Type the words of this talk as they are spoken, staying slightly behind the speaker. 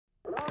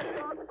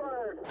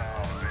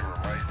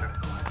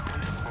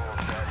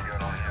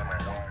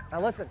Now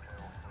listen,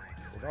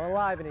 we're going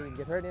live and you can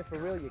get hurt in it for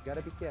real. You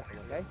gotta be careful,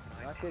 okay?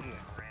 I'm not kidding you.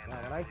 Now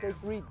when I say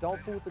 3,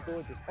 don't fool with the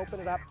door. Just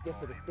open it up,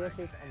 get to the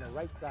staircase on the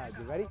right side.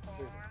 You ready?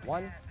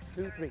 1,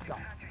 2, 3, go.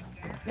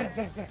 Get it,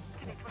 get it, get it.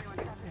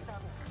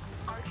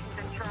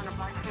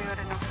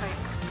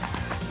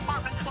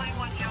 Apartment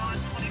 21, John,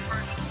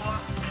 21st floor,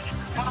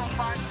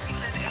 105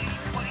 Precinct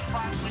 8,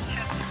 25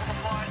 Winchester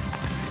Boulevard,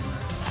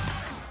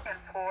 and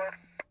 4.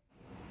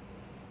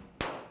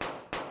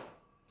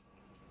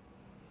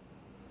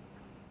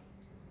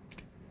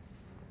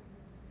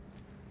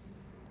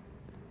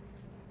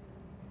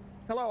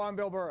 Hello, I'm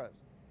Bill Burroughs.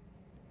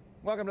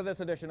 Welcome to this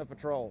edition of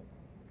Patrol.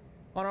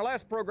 On our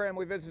last program,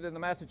 we visited the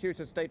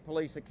Massachusetts State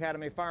Police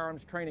Academy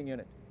Firearms Training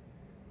Unit.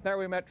 There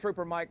we met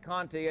Trooper Mike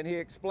Conti, and he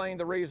explained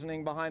the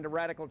reasoning behind a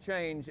radical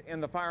change in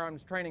the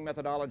firearms training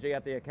methodology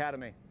at the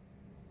Academy.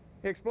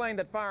 He explained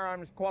that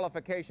firearms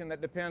qualification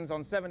that depends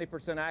on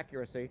 70%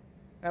 accuracy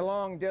at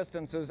long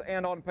distances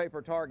and on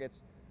paper targets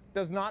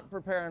does not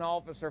prepare an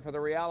officer for the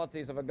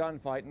realities of a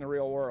gunfight in the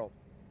real world.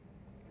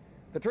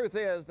 The truth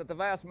is that the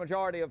vast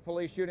majority of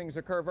police shootings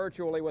occur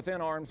virtually within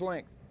arm's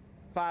length,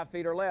 5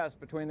 feet or less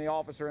between the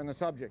officer and the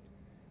subject.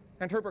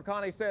 And Trooper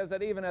Conti says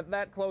that even at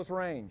that close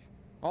range,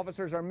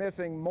 officers are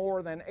missing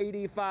more than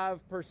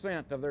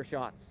 85% of their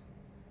shots.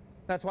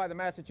 That's why the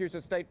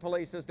Massachusetts State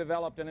Police has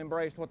developed and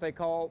embraced what they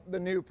call the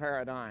new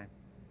paradigm.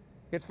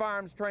 It's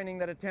firearms training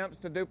that attempts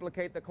to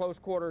duplicate the close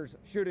quarters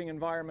shooting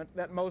environment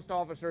that most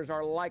officers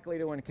are likely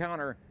to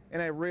encounter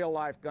in a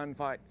real-life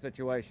gunfight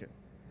situation.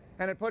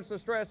 And it puts the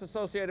stress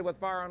associated with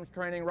firearms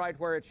training right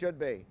where it should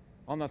be,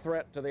 on the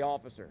threat to the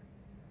officer.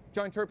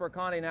 Join Trooper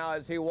Conti now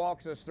as he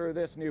walks us through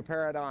this new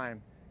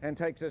paradigm and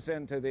takes us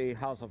into the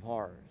House of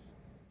Horrors.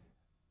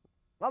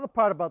 Another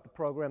part about the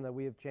program that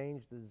we have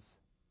changed is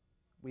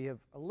we have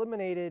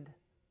eliminated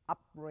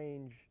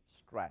uprange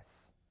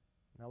stress.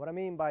 Now what I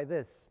mean by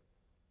this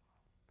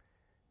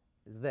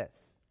is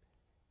this.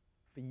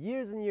 For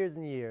years and years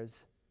and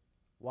years,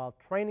 while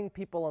training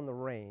people on the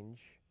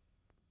range,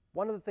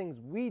 one of the things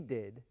we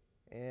did,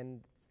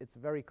 and it's a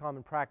very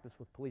common practice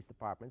with police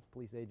departments,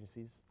 police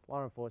agencies,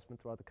 law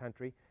enforcement throughout the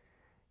country,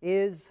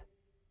 is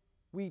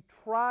we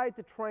tried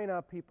to train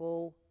our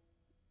people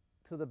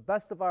to the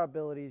best of our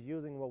abilities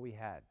using what we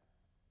had.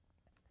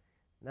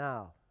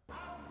 Now,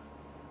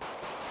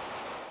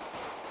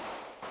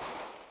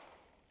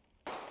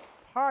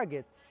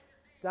 targets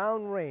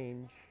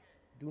downrange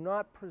do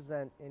not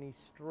present any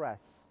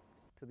stress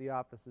to the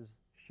officers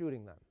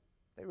shooting them.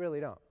 They really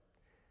don't.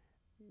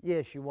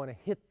 Yes, you want to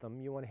hit them,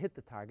 you want to hit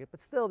the target,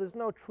 but still there's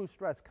no true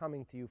stress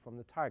coming to you from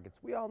the targets.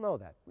 We all know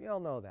that. We all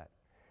know that.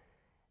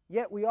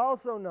 Yet we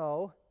also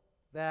know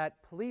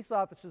that police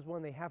officers,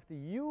 when they have to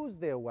use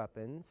their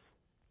weapons,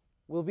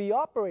 will be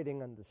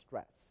operating under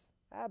stress.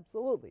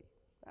 Absolutely.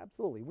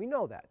 Absolutely. We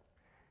know that.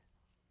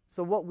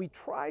 So what we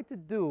tried to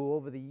do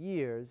over the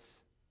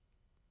years,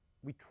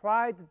 we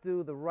tried to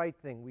do the right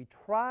thing. We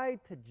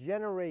tried to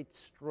generate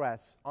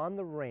stress on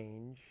the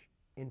range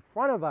in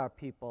front of our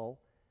people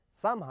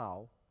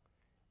somehow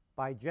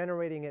by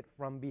generating it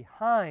from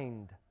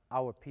behind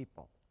our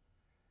people.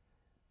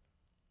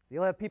 So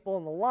you'll have people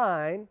on the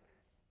line,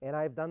 and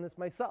I've done this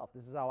myself.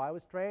 This is how I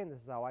was trained.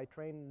 This is how I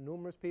trained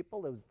numerous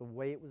people. It was the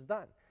way it was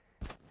done.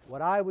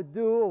 What I would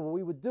do, or what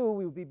we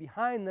would be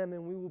behind them,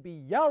 and we would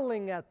be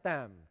yelling at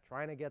them,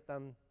 trying to get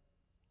them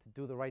to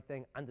do the right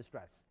thing under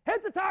stress.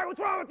 Hit the target, what's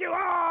wrong with you? Oh,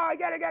 I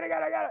get it, get it,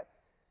 get it, get it.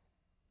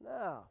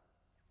 Now,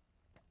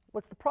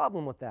 what's the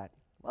problem with that?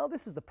 Well,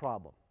 this is the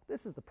problem.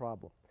 This is the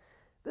problem.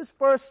 This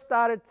first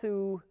started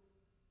to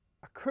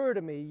occur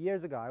to me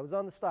years ago. I was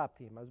on the STOP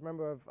team. I was a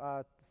member of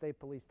the State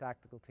Police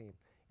Tactical Team.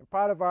 And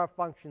part of our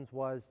functions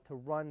was to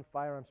run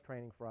firearms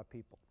training for our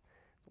people.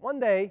 So one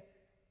day,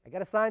 I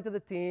got assigned to the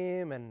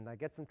team, and I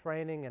get some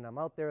training, and I'm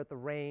out there at the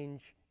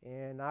range,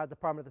 and our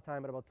department at the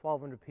time had about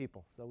 1,200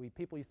 people. So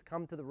people used to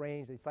come to the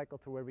range. They cycle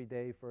through every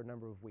day for a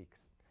number of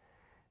weeks.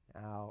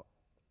 Now,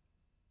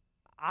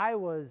 I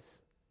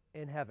was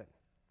in heaven,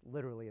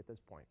 literally at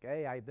this point.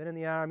 Okay? I'd been in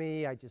the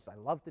Army. I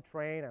love to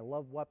train. I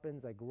love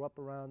weapons. I grew up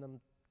around them.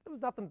 There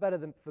was nothing better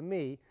for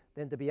me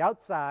than to be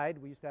outside.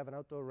 We used to have an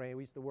outdoor range.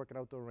 We used to work at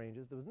outdoor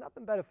ranges. There was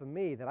nothing better for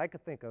me that I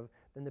could think of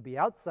than to be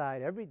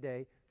outside every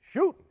day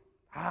shooting.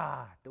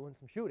 Doing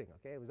some shooting,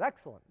 okay? It was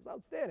excellent. It was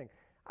outstanding.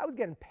 I was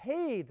getting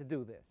paid to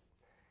do this.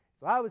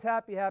 So I was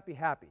happy, happy,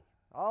 happy.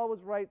 All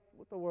was right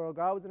with the world.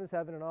 God was in his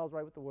heaven, and all was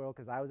right with the world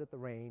because I was at the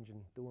range and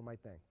doing my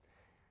thing.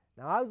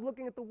 Now, I was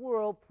looking at the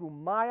world through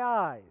my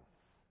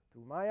eyes,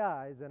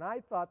 and I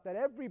thought that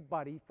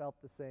everybody felt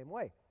the same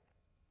way.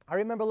 I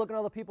remember looking at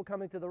all the people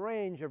coming to the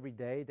range every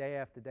day, day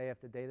after day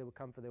after day. They would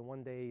come for their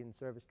one-day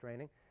in-service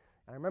training.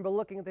 And I remember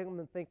looking at them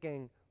and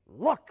thinking,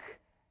 look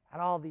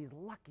at all these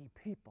lucky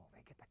people.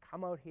 They get to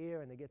come out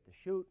here and they get to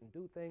shoot and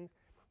do things.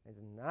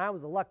 And I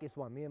was the luckiest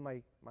one, me and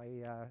my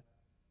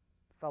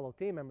fellow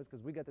team members,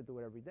 because we got to do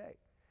it every day.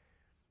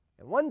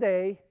 And one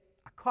day,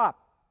 a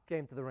cop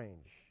came to the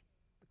range.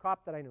 The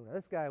cop that I knew. Now,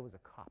 this guy was a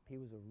cop. He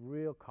was a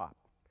real cop.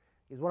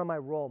 He's one of my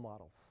role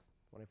models.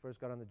 when I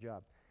first got on the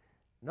job.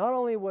 Not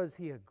only was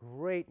he a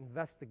great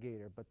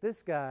investigator, but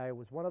this guy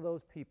was one of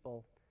those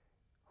people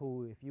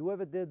who, if you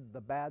ever did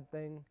the bad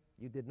thing,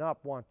 you did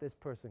not want this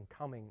person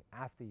coming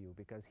after you,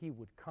 because he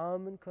would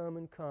come and come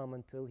and come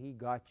until he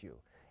got you.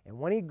 And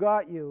when he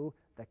got you,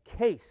 the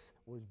case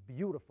was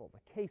beautiful.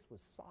 The case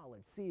was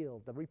solid,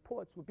 sealed. The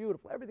reports were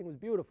beautiful. Everything was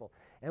beautiful.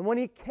 And when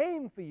he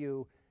came for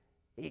you,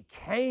 he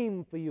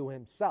came for you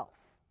himself.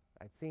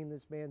 I'd seen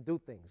this man do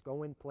things,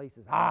 go in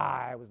places.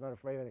 I was not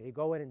afraid of it. He'd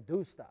go in and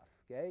do stuff,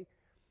 okay?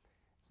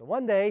 So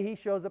one day, he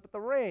shows up at the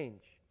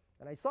range,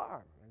 and I saw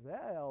him. I said,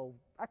 hey, oh,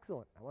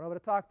 excellent. I went over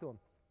to talk to him.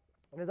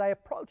 And as I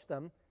approached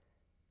him,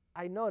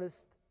 I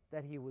noticed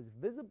that he was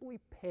visibly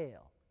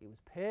pale. He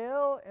was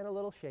pale and a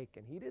little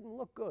shaken. He didn't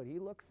look good. He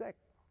looked sick.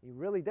 He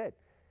really did.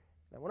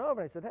 And I went over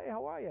and I said, hey,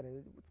 how are you?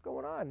 And what's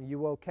going on? Are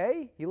you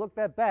okay? He looked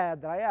that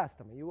bad that I asked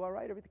him, are you all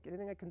right?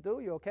 Anything I can do?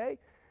 You okay?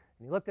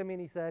 And he looked at me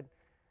and he said,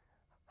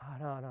 oh,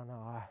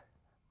 no.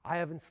 I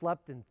haven't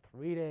slept in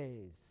 3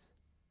 days.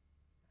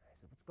 I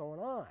said, what's going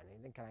on?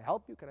 And can I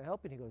help you? Can I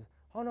help you? And he goes,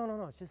 oh,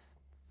 no. It's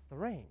the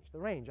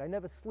range. I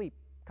never sleep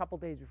a couple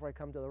days before I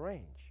come to the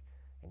range.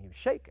 And he was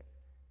shaking.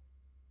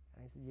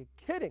 I said, you're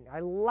kidding. I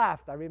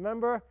laughed. I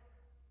remember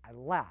I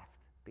laughed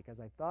because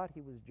I thought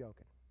he was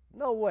joking.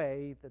 No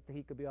way that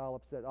he could be all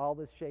upset, all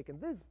this shaking.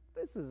 This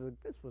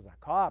was a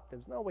cop.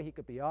 There's no way he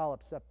could be all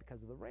upset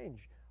because of the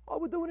range. All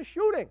we're doing is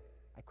shooting.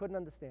 I couldn't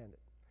understand it.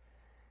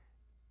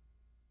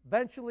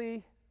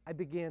 Eventually, I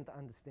began to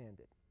understand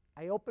it.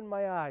 I opened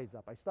my eyes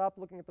up. I stopped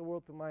looking at the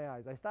world through my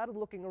eyes. I started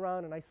looking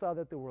around, and I saw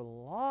that there were a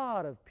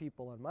lot of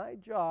people on my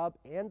job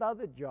and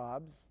other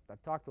jobs.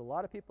 I've talked to a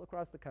lot of people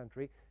across the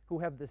country who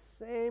have the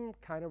same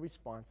kind of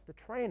response to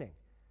training.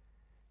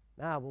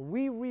 Now, when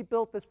we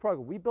rebuilt this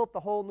program, we built the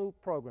whole new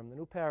program, the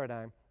new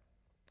paradigm,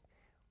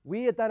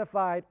 we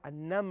identified a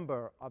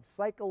number of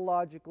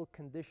psychological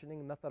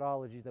conditioning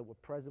methodologies that were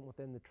present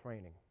within the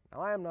training.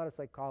 Now, I am not a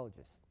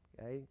psychologist,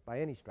 okay, by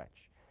any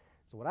stretch.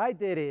 So what I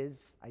did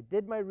is, I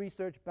did my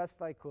research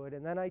best I could,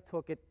 and then I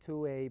took it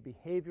to a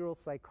behavioral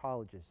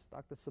psychologist,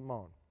 Dr.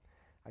 Simone.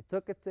 I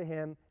took it to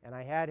him, and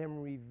I had him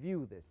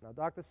review this. Now,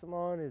 Dr.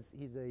 Simone,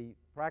 he's a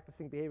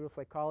practicing behavioral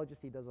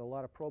psychologist. He does a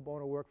lot of pro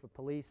bono work for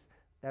police.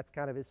 That's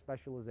kind of his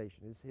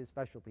specialization, his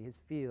specialty, his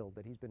field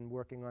that he's been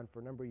working on for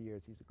a number of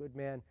years. He's a good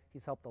man.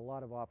 He's helped a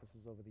lot of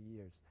officers over the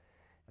years.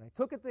 And I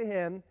took it to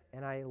him,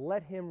 and I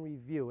let him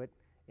review it,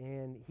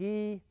 and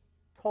he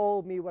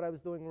told me what I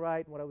was doing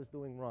right and what I was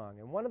doing wrong.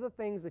 And one of the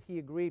things that he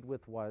agreed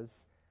with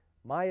was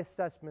my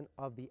assessment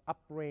of the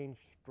uprange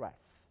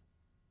stress,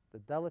 the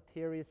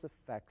deleterious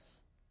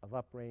effects of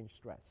uprange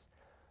stress.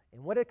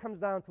 And what it comes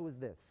down to is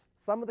this.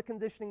 Some of the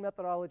conditioning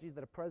methodologies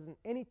that are present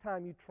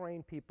anytime you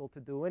train people to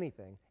do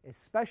anything,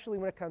 especially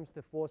when it comes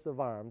to force of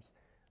arms,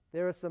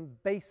 there are some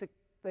basic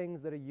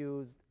things that are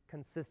used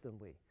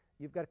consistently.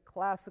 You've got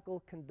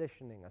classical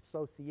conditioning,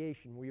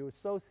 association, where you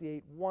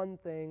associate one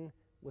thing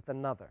with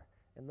another.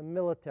 In the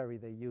military,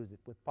 they use it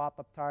with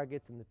pop-up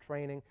targets in the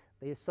training.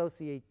 They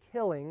associate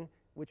killing,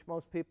 which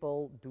most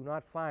people do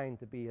not find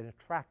to be an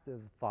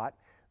attractive thought.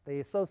 They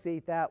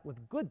associate that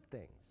with good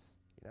things.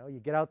 You know, you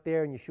get out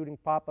there and you're shooting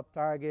pop-up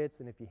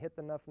targets, and if you hit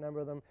enough number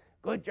of them,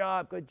 good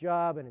job,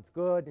 and it's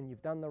good, and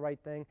you've done the right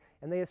thing.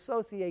 And they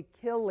associate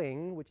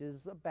killing, which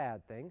is a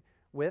bad thing,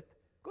 with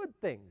good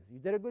things. You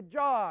did a good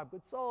job,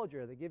 good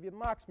soldier. They give you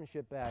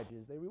marksmanship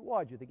badges. They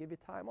reward you. They give you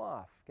time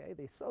off. Okay?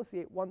 They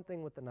associate one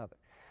thing with another.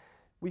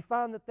 We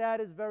found that that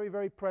is very,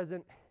 very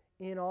present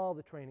in all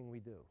the training we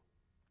do.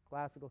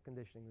 Classical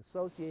conditioning,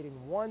 associating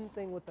one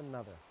thing with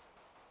another.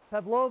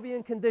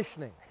 Pavlovian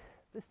conditioning.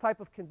 This type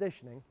of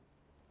conditioning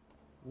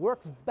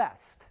works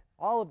best.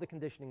 All of the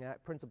conditioning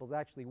principles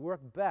actually work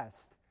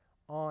best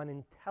on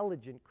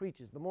intelligent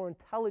creatures. The more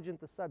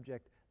intelligent the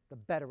subject, the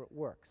better it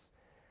works.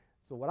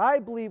 So what I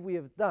believe we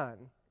have done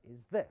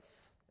is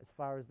this, as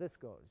far as this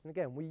goes. And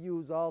again, we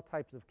use all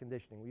types of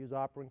conditioning. We use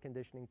operant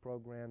conditioning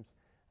programs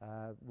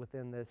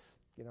within this,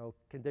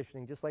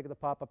 conditioning. Just like the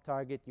pop-up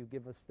target, you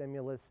give a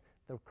stimulus,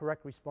 the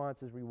correct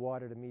response is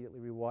rewarded, immediately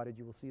rewarded.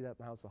 You will see that in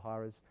the House of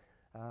Horrors.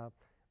 But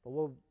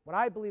what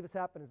I believe has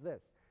happened is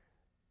this.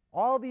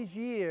 All these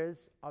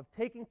years of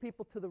taking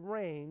people to the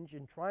range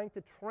and trying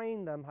to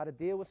train them how to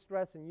deal with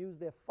stress and use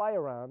their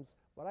firearms,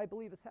 what I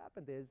believe has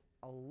happened is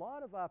a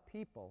lot of our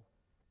people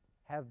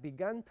have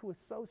begun to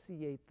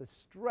associate the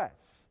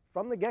stress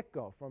from the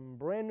get-go, from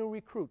brand new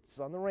recruits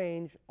on the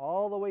range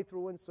all the way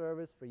through in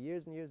service for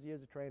years and years and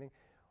years of training.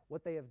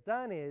 What they have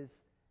done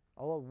is,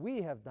 or what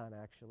we have done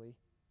actually,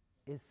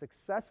 is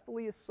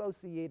successfully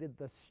associated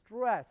the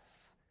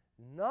stress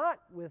not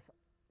with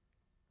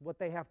what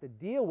they have to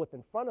deal with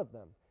in front of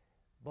them,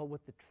 but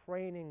with the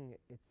training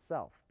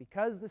itself.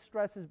 Because the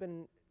stress has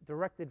been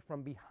directed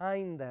from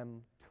behind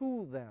them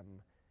to them,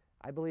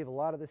 I believe a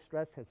lot of this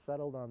stress has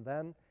settled on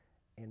them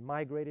and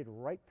migrated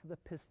right to the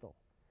pistol.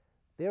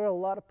 There are a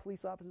lot of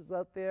police officers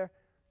out there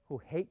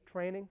who hate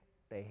training.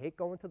 They hate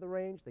going to the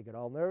range. They get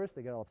all nervous.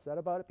 They get all upset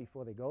about it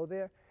before they go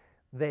there.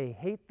 They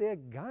hate their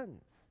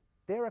guns.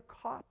 They're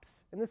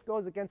cops. And this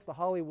goes against the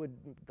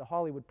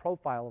Hollywood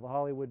profile, the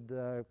Hollywood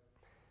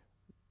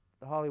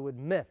the Hollywood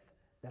myth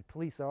that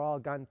police are all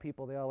gun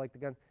people, they all like the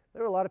guns.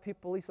 There are a lot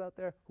of police out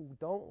there who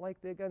don't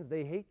like their guns.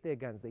 They hate their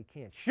guns. They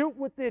can't shoot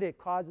with it. It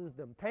causes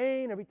them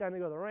pain. Every time they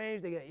go to the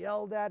range, they get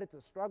yelled at. It's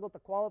a struggle to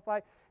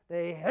qualify.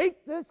 They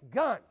hate this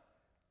gun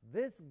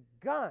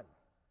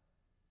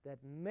that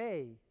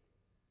may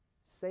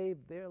save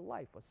their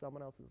life or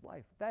someone else's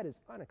life. That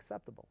is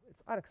unacceptable.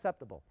 It's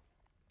unacceptable.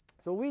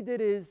 So what we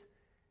did is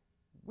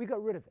we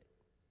got rid of it.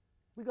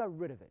 We got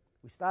rid of it.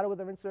 We started with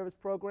our in-service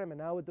program, and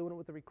now we're doing it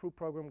with the recruit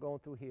program going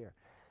through here.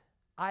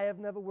 I have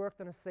never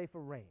worked on a safer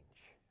range.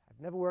 I've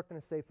never worked in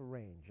a safer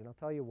range, and I'll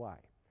tell you why.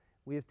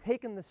 We have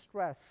taken the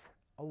stress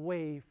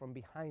away from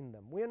behind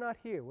them. We're not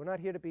here. We're not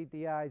here to be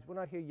DIs. We're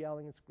not here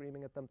yelling and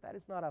screaming at them. That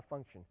is not our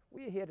function.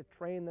 We are here to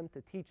train them,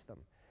 to teach them.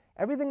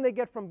 Everything they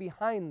get from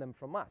behind them,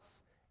 from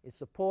us, is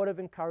supportive,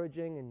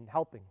 encouraging, and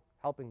helping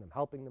them.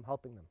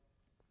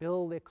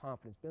 Build their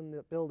confidence,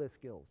 build their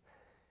skills.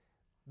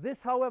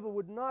 This, however,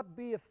 would not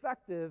be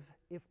effective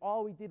if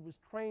all we did was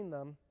train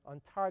them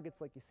on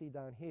targets like you see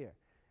down here.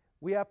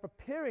 We are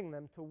preparing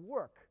them to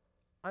work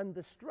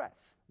under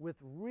stress with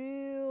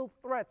real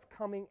threats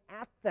coming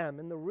at them.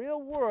 In the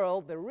real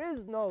world, there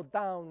is no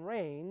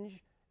downrange.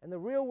 In the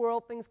real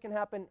world, things can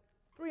happen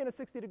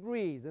 360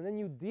 degrees, and then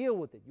you deal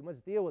with it. You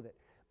must deal with it.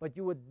 But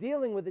you are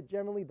dealing with it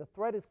generally. The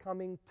threat is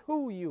coming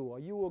to you, or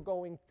you are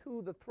going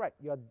to the threat.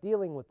 You're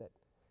dealing with it.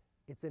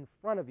 It's in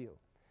front of you.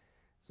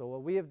 So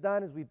what we have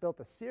done is we built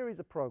a series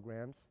of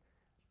programs,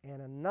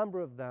 and a number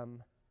of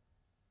them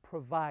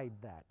provide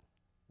that.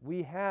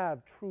 We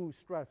have true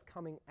stress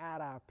coming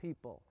at our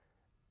people,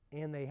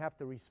 and they have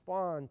to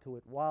respond to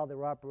it while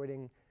they're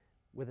operating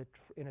with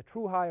in a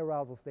true high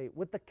arousal state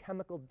with the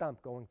chemical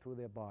dump going through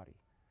their body.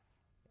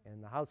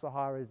 And the House of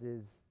Horrors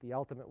is the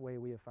ultimate way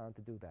we have found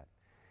to do that.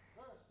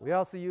 We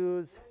also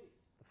use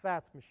the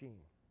FATS machine.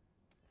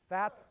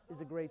 FATS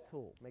is a great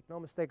tool. Make no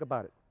mistake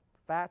about it.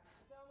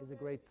 FATS is a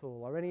great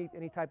tool, or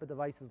any type of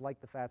devices like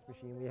the FATS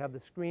machine. We have the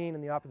screen,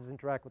 and the officers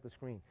interact with the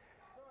screen.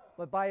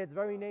 But by its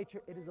very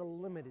nature, it is a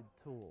limited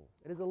tool.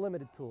 It is a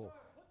limited tool.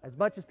 As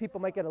much as people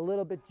might get a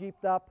little bit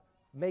jeeped up,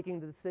 making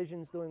the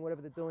decisions, doing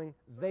whatever they're doing,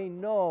 they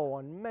know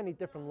on many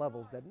different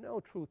levels that no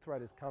true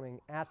threat is coming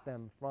at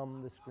them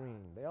from the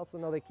screen. They also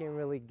know they can't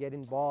really get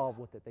involved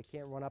with it. They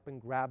can't run up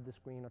and grab the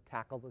screen or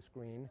tackle the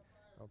screen,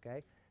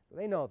 okay? So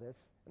they know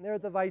this. And there are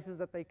devices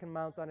that they can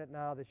mount on it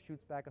now that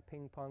shoots back a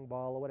ping pong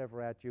ball or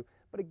whatever at you.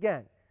 But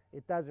again,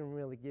 it doesn't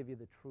really give you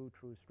the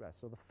true stress.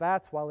 So the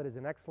FATS, while it is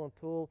an excellent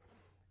tool,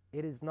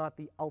 it is not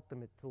the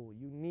ultimate tool.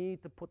 You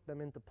need to put them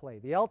into play.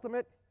 The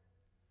ultimate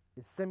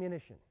is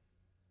simunition.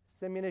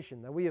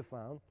 Simunition that we have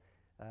found.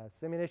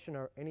 Simunition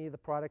are any of the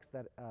products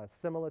that are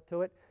similar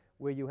to it,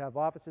 where you have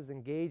officers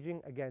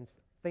engaging against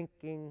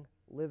thinking,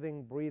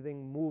 living,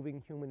 breathing,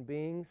 moving human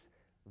beings.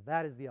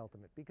 That is the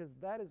ultimate, because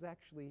that is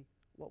actually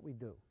what we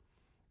do.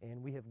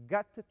 And we have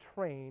got to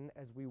train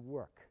as we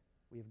work.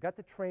 We have got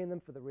to train them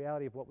for the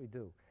reality of what we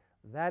do.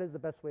 That is the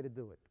best way to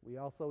do it. We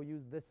also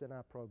use this in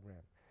our program.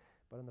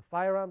 But on the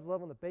firearms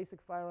level, on the basic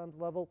firearms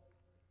level,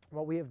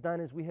 what we have done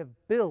is we have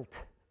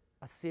built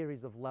a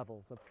series of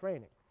levels of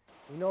training.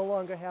 We no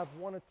longer have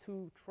 1 or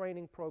 2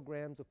 training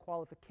programs or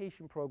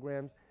qualification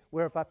programs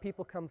where if our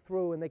people come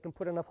through and they can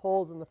put enough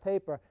holes in the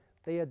paper,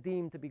 they are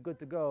deemed to be good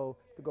to go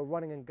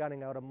running and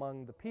gunning out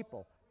among the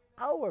people.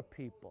 Our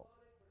people.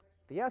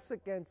 The us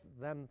against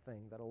them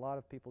thing that a lot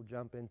of people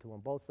jump into on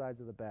both sides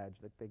of the badge,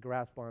 that they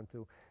grasp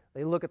onto.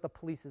 They look at the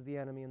police as the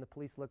enemy, and the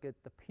police look at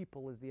the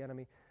people as the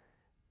enemy.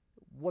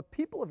 What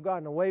people have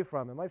gotten away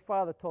from, and my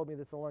father told me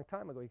this a long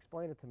time ago, he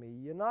explained it to me,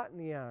 you're not in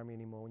the Army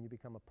anymore when you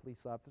become a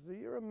police officer.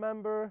 You're a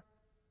member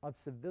of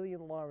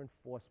civilian law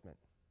enforcement.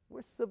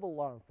 We're civil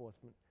law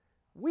enforcement.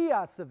 We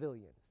are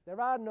civilians.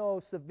 There are no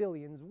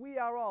civilians. We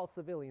are all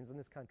civilians in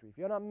this country. If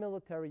you're not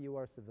military, you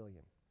are a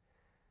civilian.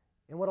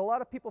 And what a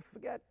lot of people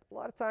forget a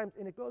lot of times,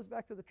 and it goes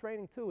back to the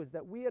training too, is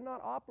that we are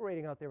not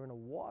operating out there in a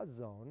war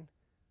zone.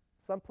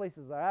 Some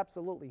places are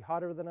absolutely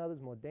hotter than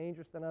others, more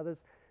dangerous than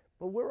others,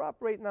 but we're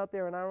operating out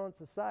there in our own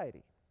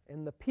society.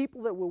 And the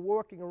people that we're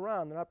working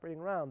around and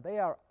operating around, they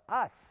are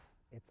us.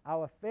 It's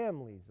our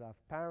families, our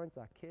parents,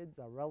 our kids,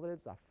 our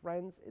relatives, our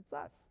friends. It's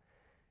us.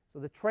 So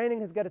the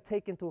training has got to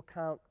take into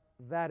account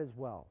that as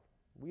well.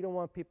 We don't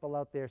want people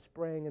out there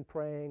spraying and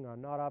praying or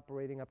not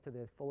operating up to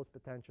their fullest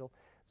potential.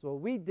 So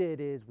what we did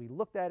is we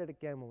looked at it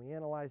again when we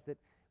analyzed it.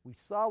 We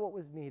saw what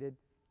was needed.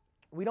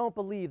 We don't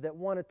believe that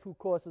 1 or 2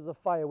 courses of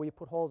fire where you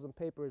put holes in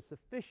paper is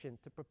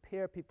sufficient to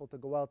prepare people to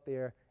go out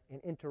there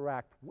and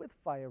interact with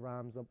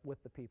firearms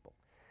with the people.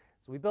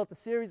 So we built a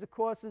series of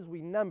courses.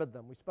 We numbered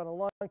them. We spent a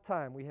long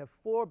time. We have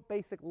 4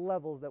 basic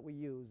levels that we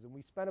use, and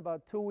we spent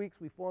about 2 weeks.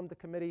 We formed a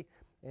committee,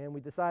 and we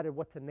decided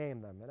what to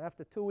name them. And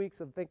after 2 weeks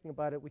of thinking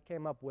about it, we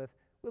came up with,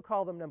 we'll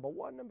call them number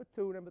 1, number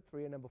 2, number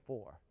 3, and number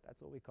 4.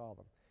 That's what we call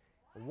them.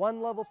 The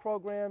 1-level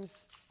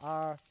programs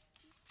are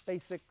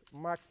basic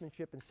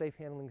marksmanship and safe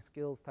handling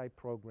skills type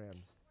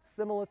programs,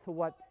 similar to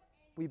what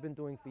we've been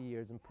doing for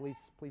years, and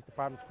police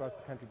departments across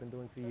the country have been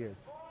doing for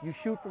years. You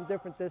shoot from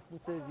different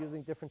distances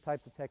using different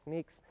types of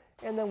techniques,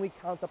 and then we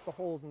count up the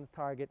holes in the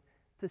target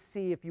to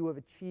see if you have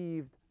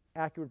achieved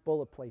accurate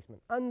bullet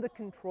placement under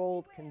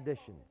controlled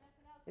conditions.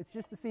 It's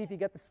just to see if you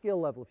get the skill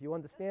level, if you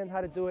understand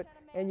how to do it,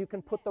 and you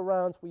can put the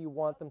rounds where you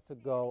want them to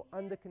go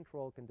under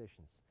controlled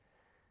conditions.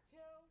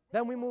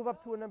 Then we move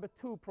up to a number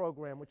 2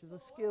 program, which is a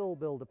skill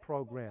builder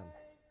program.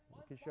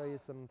 I can show you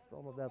some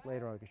film of that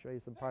later on. I can show you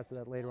some parts of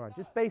that later on.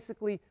 Just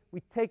basically,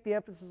 we take the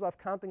emphasis off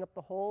counting up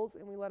the holes,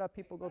 and we let our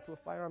people go to a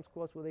firearms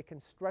course where they can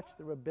stretch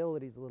their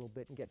abilities a little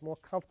bit and get more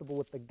comfortable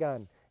with the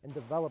gun and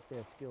develop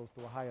their skills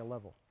to a higher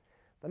level.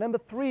 The number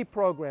 3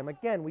 program,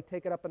 again, we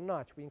take it up a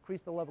notch. We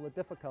increase the level of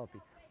difficulty.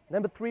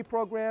 Number 3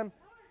 program,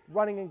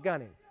 running and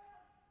gunning.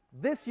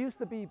 This used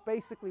to be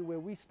basically where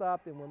we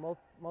stopped and where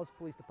most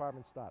police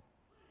departments stopped.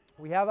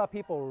 We have our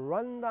people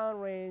run down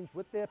range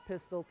with their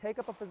pistol, take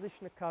up a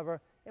position of cover,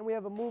 and we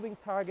have a moving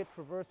target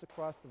traverse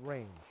across the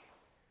range.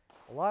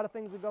 A lot of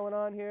things are going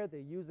on here.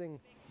 They're using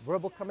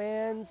verbal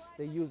commands,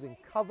 they're using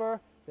cover,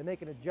 they're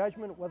making a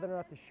judgment whether or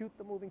not to shoot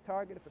the moving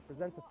target if it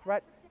presents a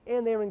threat,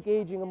 and they're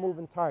engaging a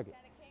moving target.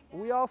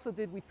 What we also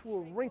did, we threw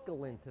a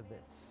wrinkle into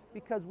this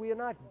because we are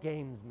not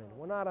gamesmen.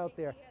 We're not out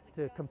there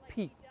to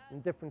compete in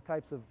different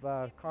types of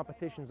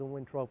competitions and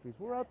win trophies.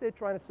 We're out there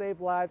trying to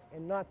save lives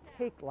and not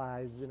take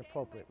lives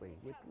inappropriately.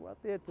 We're out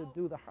there to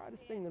do the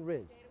hardest thing there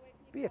is.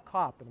 Be a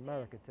cop in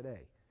America today.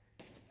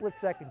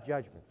 Split-second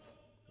judgments.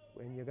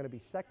 And you're going to be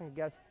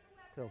second-guessed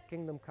till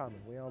kingdom come,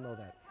 and we all know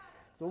that.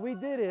 So what we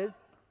did is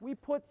we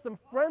put some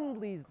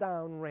friendlies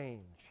down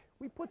range.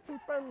 We put some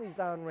friendlies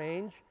down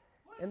range,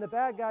 and the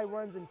bad guy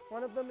runs in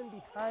front of them and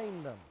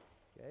behind them.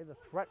 Okay? The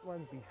threat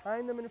runs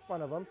behind them and in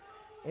front of them.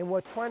 And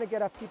we're trying to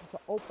get our people to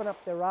open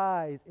up their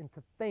eyes and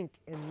to think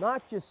and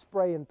not just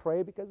spray and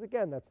pray, because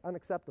again, that's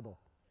unacceptable,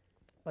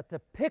 but to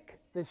pick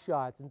the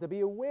shots and to be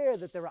aware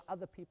that there are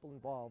other people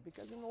involved,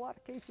 because in a lot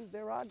of cases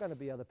there are going to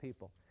be other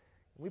people.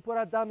 We put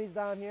our dummies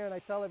down here, and I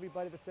tell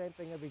everybody the same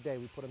thing every day.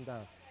 We put them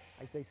down.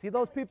 I say, see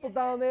those people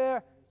down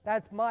there?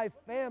 That's my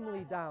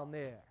family down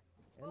there.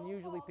 And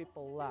usually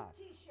people laugh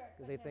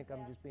because they think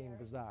I'm just being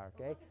bizarre,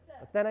 okay?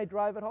 But then I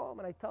drive it home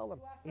and I tell them,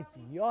 it's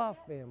your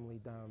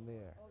family down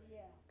there.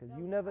 Because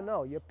you never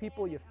know. Your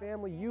people, your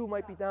family, you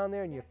might be down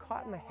there and you're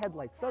caught in the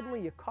headlights.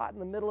 Suddenly you're caught in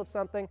the middle of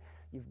something.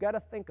 You've got to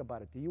think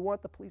about it. Do you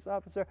want the police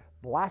officer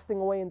blasting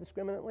away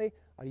indiscriminately?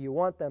 Or do you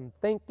want them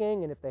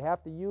thinking, and if they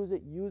have to use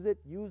it,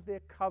 use their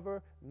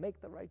cover, make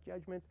the right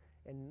judgments,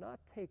 and not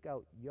take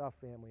out your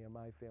family or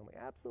my family?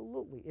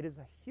 Absolutely. It is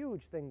a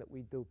huge thing that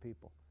we do,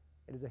 people.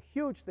 It is a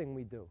huge thing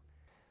we do.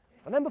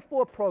 The number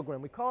 4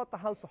 program, we call it the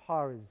House of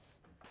Horrors.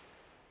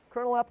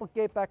 Colonel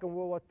Applegate, back in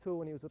World War II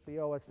when he was with the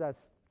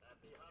OSS,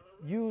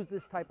 used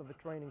this type of a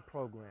training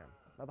program.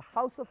 Now, the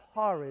House of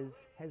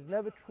Horrors has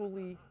never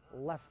truly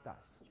left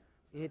us.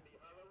 It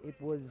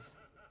was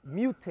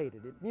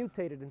mutated. It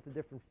mutated into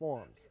different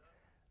forms.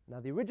 Now,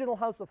 the original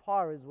House of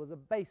Horrors was a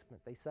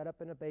basement. They set up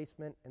in a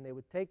basement, and they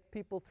would take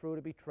people through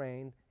to be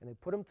trained, and they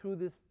put them through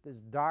this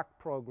dark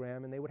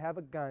program, and they would have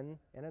a gun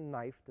and a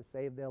knife to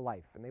save their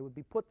life, and they would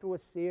be put through a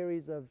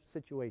series of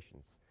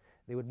situations.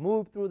 They would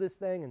move through this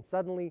thing, and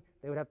suddenly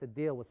they would have to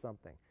deal with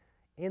something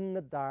in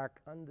the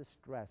dark, under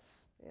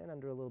stress, and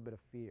under a little bit of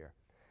fear.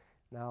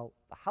 Now,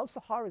 the House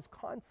of Horrors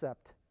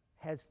concept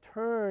has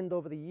turned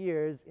over the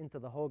years into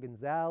the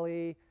Hogan's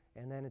Alley,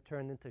 and then it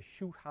turned into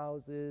shoot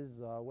houses,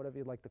 whatever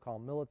you'd like to call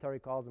them. Military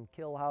calls them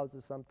kill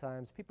houses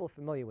sometimes. People are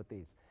familiar with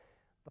these.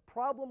 The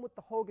problem with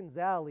the Hogan's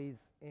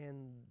Alleys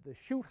and the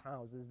shoot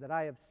houses that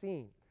I have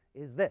seen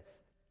is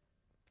this.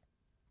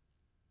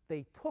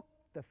 They took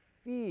the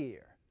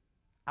fear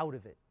out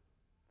of it.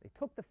 They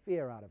took the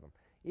fear out of them.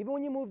 Even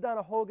when you move down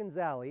a Hogan's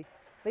Alley,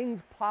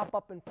 things pop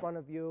up in front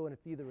of you, and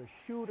it's either a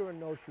shoot or a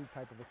no-shoot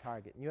type of a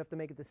target. And you have to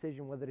make a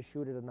decision whether to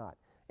shoot it or not.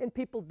 And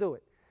people do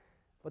it.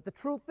 But the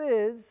truth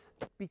is,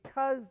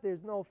 because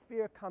there's no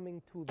fear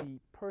coming to the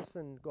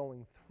person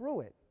going through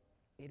it,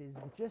 it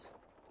is just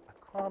a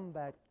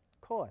combat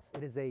course.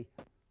 It is a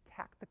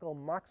tactical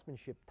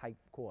marksmanship type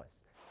course.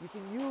 You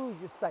can use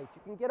your sights.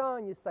 You can get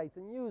on your sights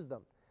and use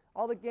them.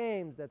 All the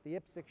games that the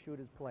IPSC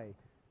shooters play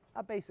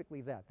are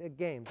basically that. They're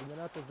games, and they're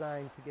not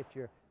designed to get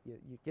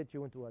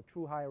you into a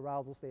true high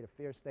arousal state, a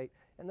fear state,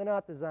 and they're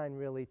not designed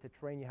really to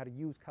train you how to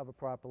use cover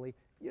properly.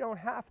 You don't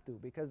have to,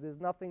 because there's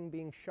nothing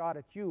being shot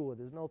at you, or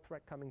there's no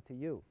threat coming to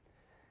you.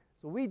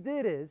 So what we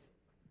did is,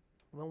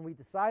 when we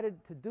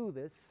decided to do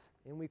this,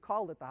 and we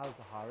called it the House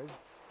of Horrors,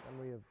 in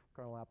memory of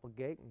Colonel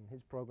Applegate and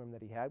his program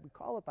that he had, we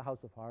call it the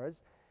House of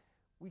Horrors.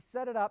 We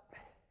set it up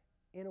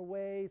in a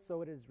way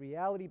so it is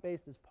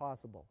reality-based as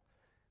possible.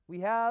 We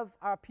have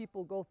our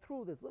people go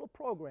through this little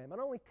program. It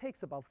only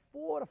takes about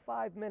 4 to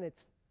 5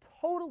 minutes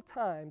total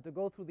time to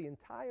go through the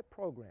entire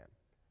program.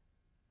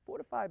 4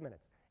 to 5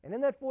 minutes. And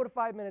in that 4 to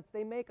 5 minutes,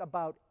 they make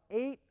about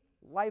 8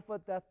 life or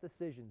death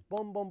decisions.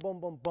 Boom, boom, boom,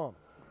 boom, boom.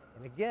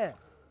 And again,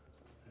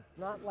 it's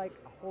not like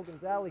a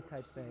Hogan's Alley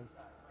type thing,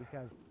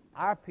 because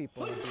our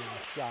people are being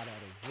shot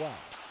at as well.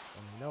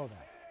 And they know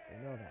that.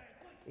 They know that.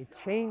 It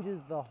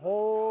changes the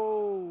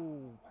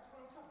whole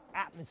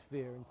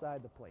atmosphere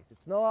inside the place.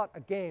 It's not a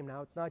game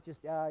now. It's not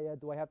just, yeah,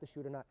 do I have to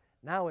shoot or not?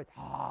 Now it's,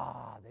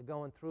 they're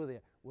going through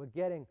there. We're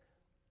getting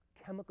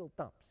chemical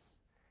dumps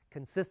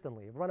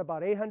consistently. I've run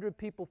about 800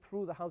 people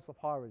through the House of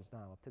Horrors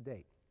now up to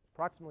date,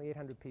 approximately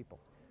 800 people.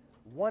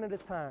 One at a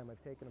time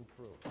I've taken them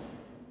through.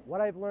 What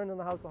I've learned in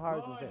the House of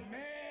Horrors is this.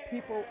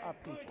 People are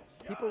people.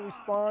 People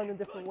respond in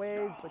different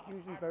ways, but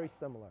usually very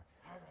similar.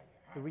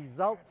 The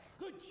results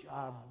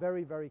are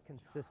very, very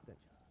consistent.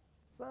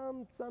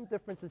 Some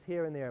differences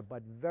here and there,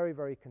 but very,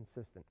 very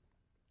consistent.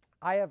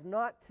 I have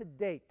not to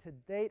date,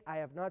 I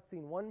have not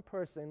seen one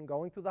person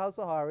going through the House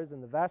of Horrors,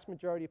 and the vast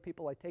majority of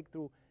people I take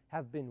through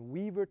have been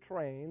Weaver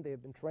trained. They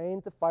have been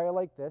trained to fire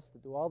like this, to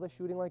do all the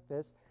shooting like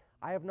this.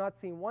 I have not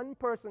seen one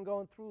person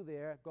going through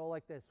there go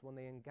like this when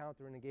they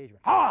encounter an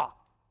engagement. Ha!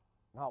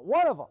 Not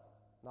one of them.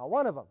 Not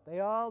one of them. They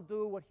all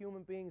do what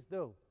human beings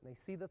do. When they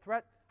see the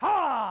threat,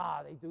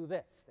 ha! They do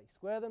this. They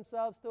square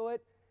themselves to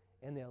it,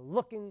 and they're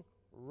looking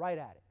right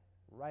at it,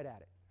 right at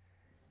it.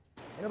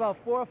 In about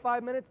 4 or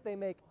 5 minutes, they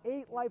make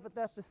 8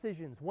 life-or-death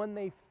decisions. When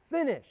they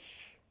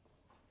finish,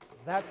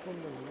 that's when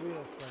the real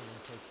training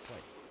takes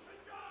place.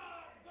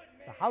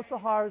 The House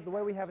of Horrors, the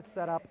way we have it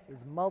set up,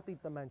 is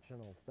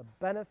multidimensional. The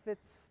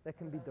benefits that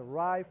can be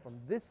derived from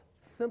this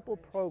simple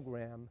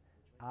program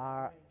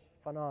are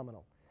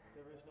phenomenal.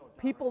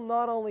 People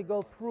not only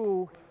go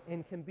through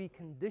and can be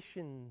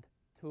conditioned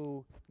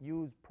to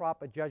use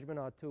proper judgment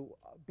or to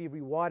be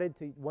rewarded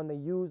when they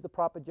use the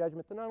proper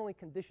judgment, they're not only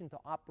conditioned to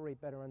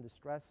operate better under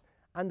stress,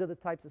 in the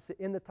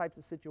types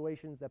of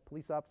situations that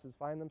police officers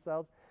find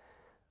themselves.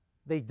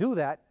 They do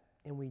that,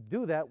 and we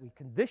do that. We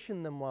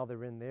condition them while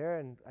they're in there,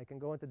 and I can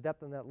go into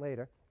depth on that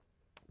later.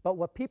 But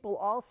what people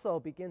also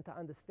begin to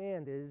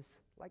understand is,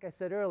 like I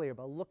said earlier,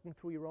 about looking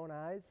through your own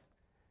eyes.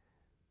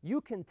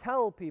 You can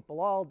tell people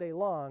all day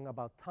long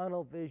about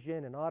tunnel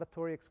vision and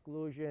auditory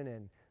exclusion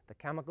and the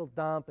chemical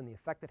dump and the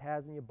effect it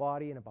has on your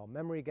body and about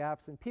memory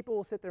gaps, and people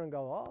will sit there and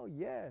go, oh,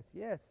 yes,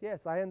 yes,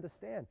 yes, I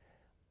understand.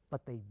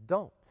 But they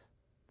don't.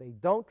 They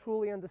don't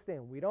truly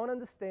understand. We don't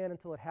understand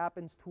until it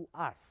happens to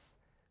us.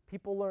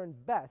 People learn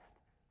best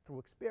through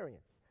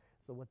experience.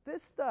 So what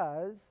this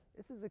does,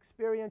 this is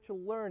experiential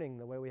learning,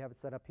 the way we have it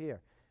set up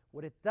here.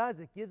 What it does,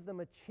 it gives them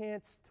a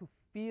chance to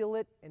feel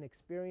it and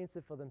experience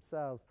it for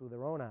themselves through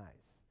their own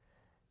eyes.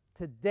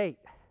 To date,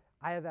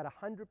 I have had a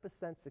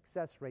 100%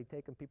 success rate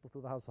taking people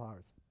through the House of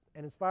Horrors.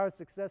 And as far as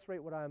success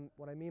rate, what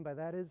I mean by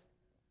that is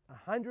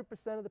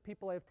 100% of the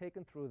people I have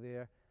taken through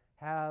there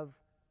have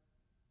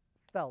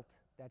felt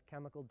that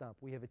chemical dump.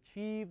 We have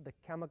achieved the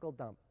chemical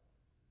dump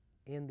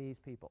in these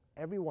people,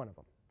 every one of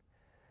them.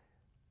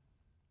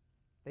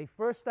 They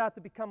first start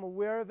to become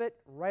aware of it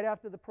right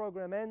after the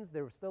program ends.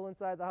 They're still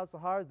inside the House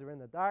of Horrors. They're in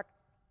the dark.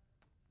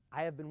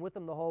 I have been with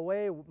them the whole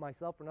way,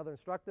 myself or another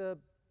instructor,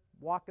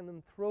 walking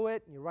them through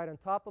it, and you're right on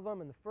top of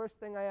them. And the first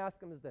thing I ask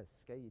them is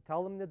this, okay? You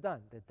tell them they're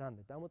done. They're done.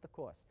 They're done with the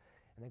course.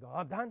 And they go,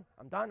 I'm done.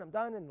 I'm done. I'm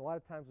done. And a lot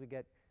of times we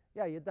get,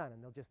 yeah, you're done.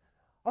 And they'll just,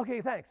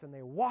 okay, thanks. And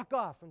they walk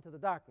off into the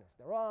darkness.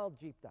 They're all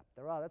jeeped up.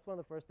 That's one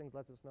of the first things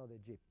lets us know they're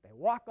jeeped. They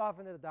walk off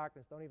into the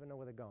darkness, don't even know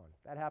where they're going.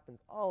 That happens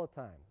all the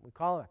time. We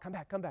call them, come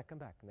back, come back, come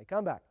back. And they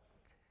come back.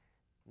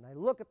 And I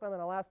look at them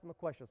and I'll ask them a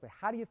question. I'll say,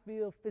 how do you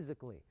feel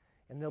physically?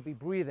 And they'll be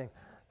breathing.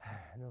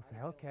 And they'll say,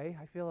 okay,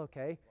 I feel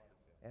okay.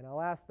 And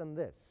I'll ask them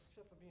this,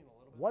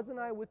 wasn't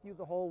I with you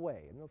the whole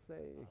way? And they'll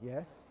say,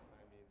 yes.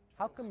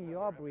 How come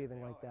you're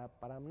breathing like that,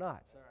 but I'm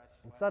not?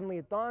 And suddenly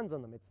it dawns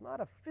on them, it's not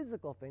a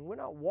physical thing. We're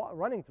not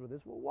running through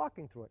this, we're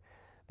walking through it.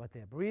 But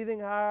they're breathing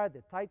hard,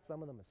 they're tight,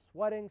 some of them are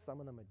sweating, some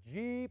of them are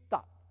jeeped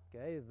up.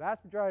 Okay? The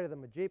vast majority of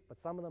them are jeeped, but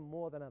some of them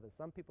more than others.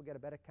 Some people get a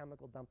better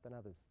chemical dump than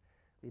others.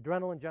 The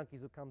adrenaline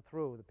junkies who come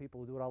through, the people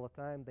who do it all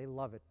the time, they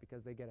love it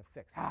because they get a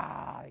fix.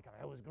 They come,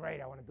 it was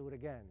great, I want to do it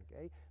again.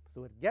 Okay?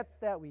 So it gets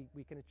that, we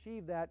can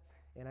achieve that,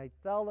 and I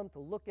tell them to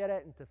look at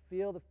it and to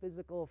feel the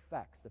physical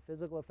effects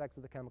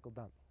of the chemical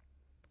dump.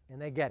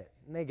 And they get it,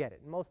 and they get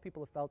it. And most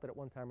people have felt it at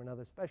one time or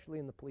another, especially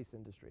in the police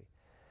industry.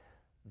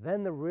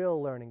 Then the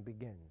real learning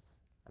begins.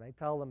 And I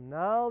tell them,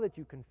 now that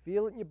you can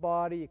feel it in your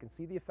body, you can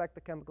see the effect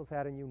the chemicals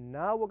had on you,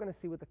 now we're going to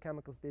see what the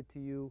chemicals did to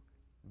you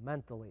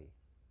mentally.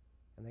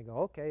 And they go,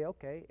 okay,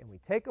 okay. And we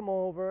take them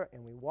over,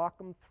 and we walk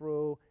them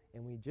through,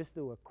 and we just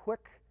do a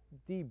quick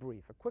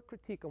debrief, a quick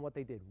critique on what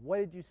they did. What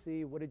did you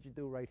see? What did you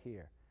do right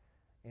here?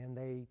 And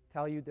they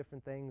tell you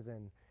different things,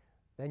 and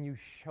then you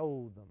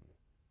show them.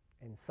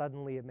 And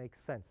suddenly it makes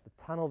sense. The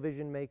tunnel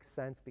vision makes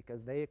sense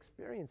because they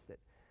experienced it.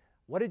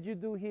 What did you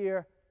do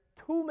here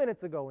 2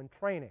 minutes ago in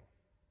training?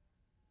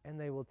 And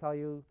they will tell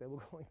you, they will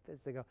go like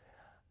this, they go,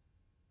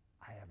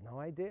 I have no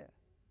idea.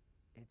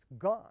 It's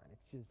gone.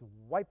 It's just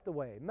wiped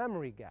away.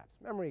 Memory gaps,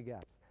 memory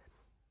gaps.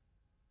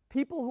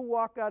 People who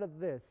walk out of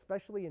this,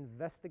 especially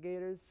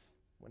investigators,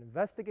 when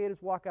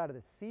investigators walk out of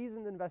this,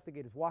 seasoned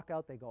investigators walk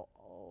out, they go,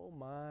 oh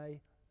my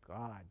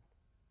God.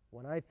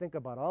 When I think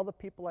about all the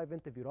people I've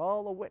interviewed,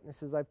 all the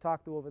witnesses I've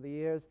talked to over the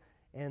years,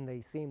 and they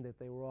seemed that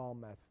they were all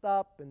messed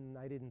up, and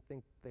I didn't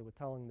think they were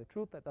telling the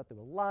truth. I thought they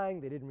were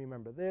lying. They didn't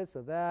remember this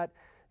or that,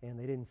 and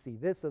they didn't see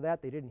this or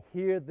that. They didn't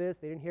hear this.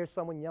 They didn't hear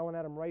someone yelling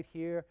at them right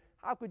here.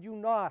 How could you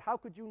not? How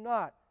could you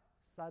not?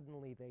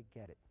 Suddenly they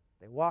get it.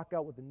 They walk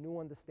out with a new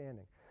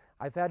understanding.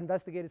 I've had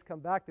investigators come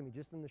back to me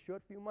just in the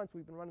short few months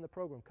we've been running the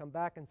program, come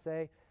back and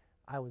say,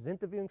 I was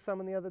interviewing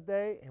someone the other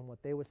day, and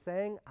what they were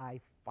saying,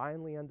 I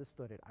finally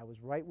understood it. I was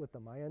right with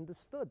them. I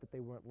understood that they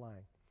weren't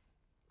lying.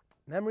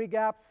 Memory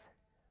gaps,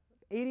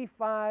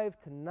 85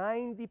 to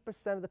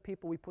 90% of the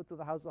people we put through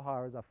the House of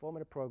Horrors, our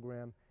formative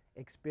program,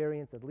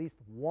 experience at least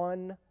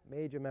one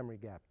major memory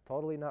gap,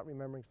 totally not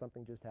remembering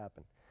something just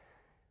happened.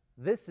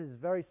 This is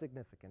very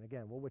significant.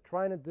 Again, what we're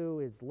trying to do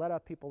is let our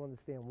people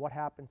understand what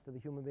happens to the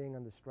human being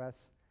under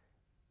stress.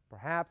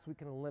 Perhaps we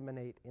can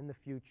eliminate in the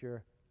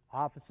future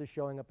officers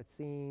showing up at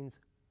scenes,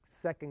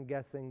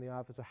 second-guessing the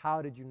officer.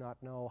 How did you not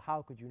know?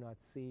 How could you not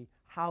see?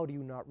 How do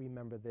you not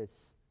remember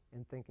this?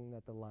 And thinking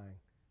that they're lying.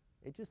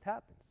 It just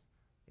happens.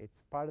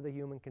 It's part of the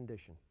human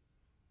condition.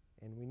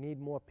 And we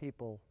need more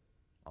people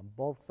on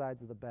both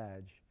sides of the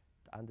badge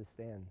to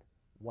understand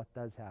what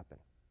does happen.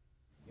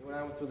 You and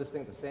I went through this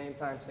thing at the same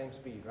time, same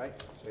speed, right?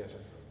 Yes, sir.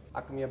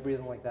 How come you're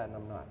breathing like that and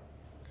I'm not?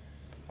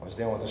 I was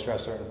dealing with the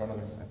stressor in front of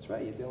me. That's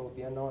right, you're dealing with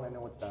the unknown, I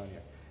know what's down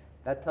here.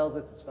 That tells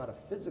us it's not a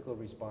physical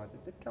response,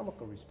 it's a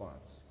chemical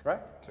response,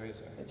 correct? So, yes,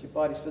 sir. It's your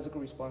body's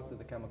physical response to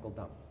the chemical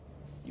dump.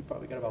 You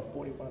probably got about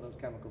 41 of those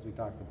chemicals we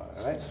talked about,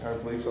 all right? I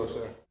believe so,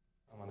 sir.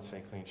 I'm going to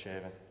say clean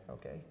shaven.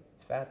 Okay.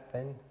 Fat,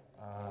 thin?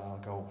 I'll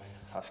go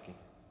husky.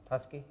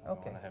 Husky?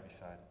 Okay. On the heavy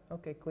side.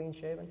 Okay, clean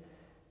shaven.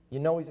 You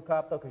know he's a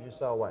cop though because you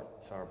saw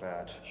what? Saw our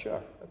badge.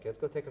 Sure. Okay, let's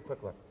go take a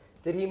quick look.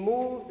 Did he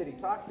move? Did he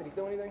talk? Did he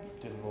do anything?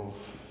 Didn't move.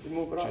 Didn't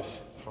move at all?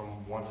 Just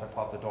from once I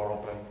popped the door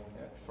open,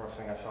 first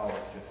thing I saw was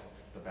just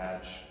the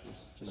badge.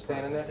 Just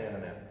standing there?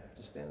 Standing there.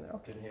 Just standing there?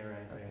 Okay. Didn't hear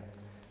anything.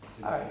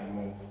 All right. Didn't see him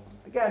move.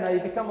 Again, now you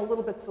become a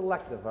little bit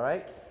selective, all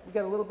right? You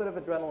got a little bit of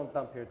adrenaline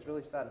dump here. It's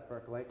really starting to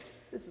percolate.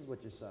 This is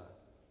what you saw.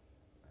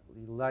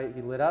 He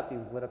lit up. He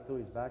was lit up too.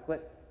 He was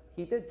backlit.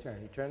 He did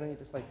turn. He turned on you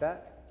just like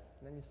that,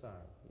 and then you saw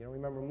him. You don't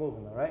remember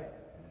moving, all right?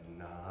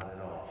 Not at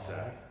all,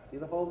 sir. See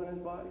the holes in his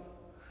body?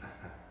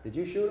 Did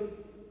you shoot him?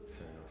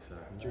 Sir, no, sir.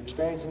 What you're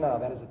experiencing now,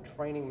 that is a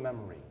training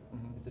memory.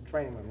 It's a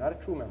training memory, not a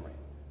true memory.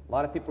 A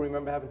lot of people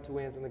remember having two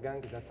hands in the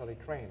gun because that's how they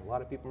train. A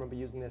lot of people remember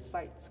using their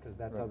sights because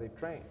that's how they've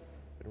trained.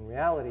 But in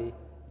reality,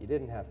 you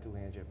didn't have two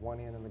hands. You had one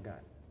hand in the gun.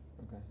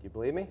 Okay. Do you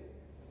believe me?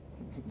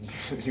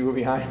 You were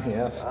behind me,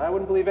 yes. I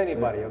wouldn't believe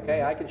anybody,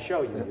 okay? I can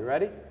show you. You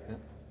ready? Yeah.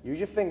 Use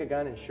your finger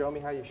gun and show me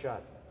how you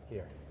shot.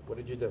 Here. What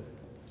did you do?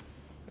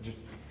 I just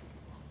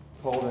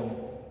pulled in.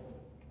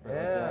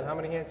 Yeah, and how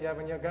many hands do you have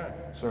on your gun?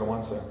 Sir,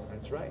 one, sir.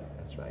 That's right,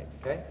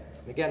 okay?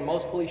 And again,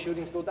 most police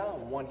shootings go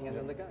down, one hand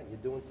on the gun. You're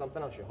doing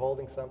something else, you're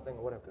holding something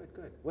or whatever. Good,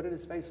 good. What did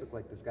his face look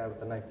like, this guy with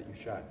the knife that you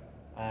shot?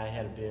 I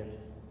had a beard.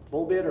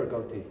 Full beard or a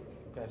goatee?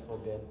 Okay, full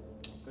beard.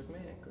 Good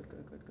man, good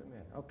man.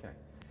 Okay.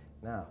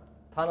 Now,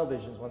 tunnel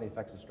vision is one of the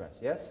effects of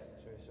stress, yes?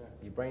 Sure, sir.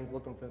 Your brain's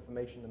looking for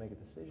information to make a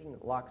decision.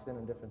 It locks in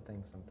on different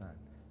things sometimes.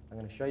 I'm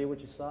going to show you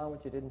what you saw and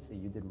what you didn't see.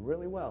 You did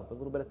really well with a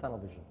little bit of tunnel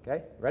vision,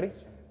 okay? Ready?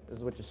 Sure. This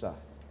is what you saw.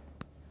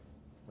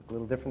 Look a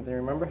little different than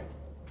you remember?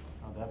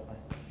 Oh, definitely.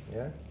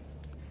 Yeah?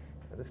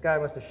 Now, this guy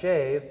must have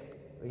shaved.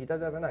 Well, he does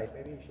have a knife.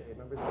 Maybe he shaved.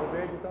 Remember his full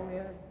beard you told me he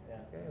had? Yeah.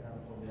 Okay. I have a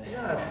full beard.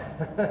 Yeah.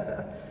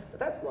 But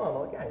that's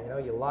normal. Again, you know,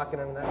 you're locking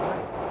in on that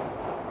knife.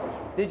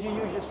 Did you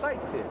use your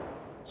sights here?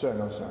 Sir,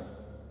 no, sir.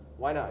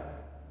 Why not?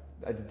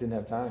 I didn't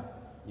have time.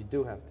 You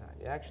do have time.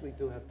 You actually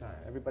do have time.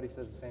 Everybody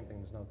says the same thing.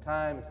 There's no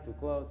time. It's too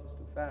close. It's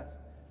too fast.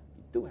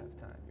 You do have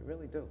time. You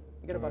really do.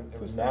 You get about 2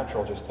 seconds. It was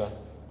natural just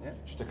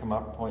to come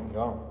up, point, and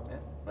go. Yeah.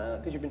 Well,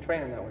 because you've been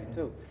training that way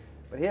too.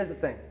 But here's the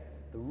thing.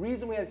 The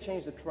reason we had to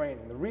change the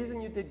training, the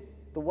reason you did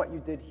what you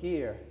did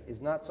here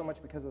is not so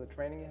much because of the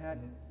training you had,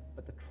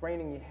 but the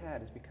training you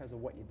had is because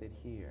of what you did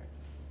here.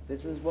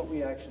 This is what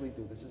we actually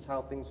do. This is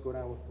how things go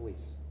down with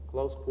police.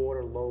 Close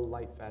quarter, low,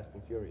 light, fast,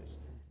 and furious.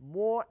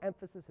 More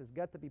emphasis has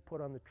got to be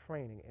put on the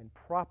training and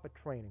proper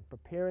training,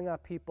 preparing our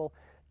people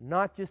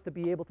not just to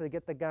be able to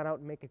get the gun out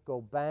and make it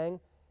go bang,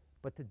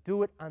 but to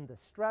do it under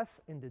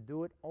stress and to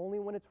do it only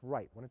when it's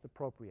right, when it's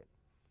appropriate.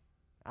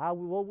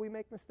 Will we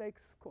make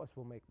mistakes? Of course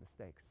we'll make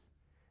mistakes.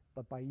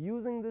 But by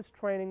using this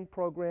training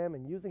program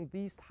and using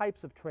these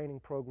types of training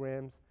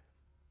programs,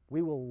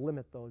 we will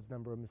limit those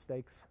number of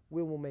mistakes.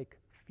 We will make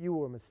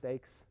fewer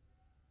mistakes.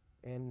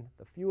 And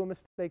the fewer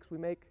mistakes we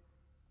make,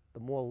 the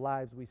more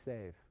lives we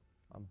save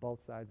on both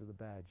sides of the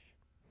badge.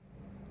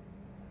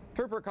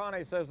 Trooper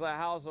Conti says the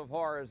House of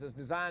Horrors is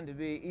designed to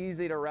be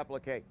easy to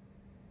replicate,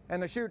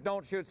 and the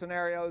shoot-don't-shoot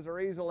scenarios are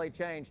easily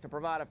changed to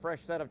provide a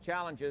fresh set of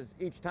challenges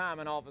each time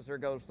an officer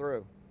goes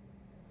through.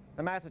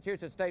 The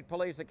Massachusetts State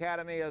Police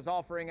Academy is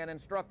offering an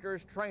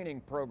instructor's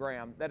training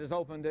program that is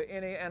open to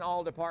any and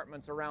all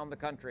departments around the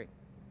country.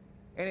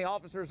 Any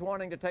officers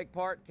wanting to take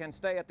part can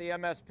stay at the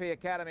MSP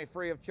Academy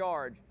free of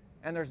charge,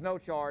 and there's no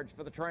charge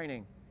for the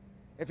training.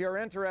 If you're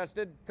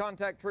interested,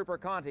 contact Trooper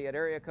Conti at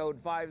area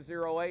code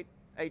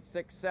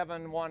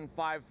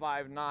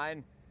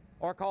 508-867-1559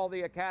 or call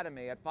the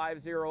Academy at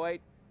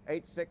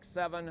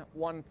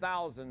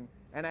 508-867-1000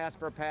 and ask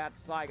for Pat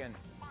Seigan.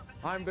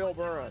 I'm Bill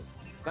Burroughs.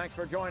 Thanks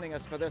for joining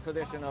us for this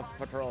edition of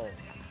Patrol.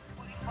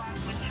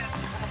 25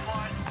 Winchester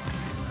Boulevard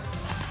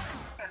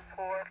and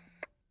 4.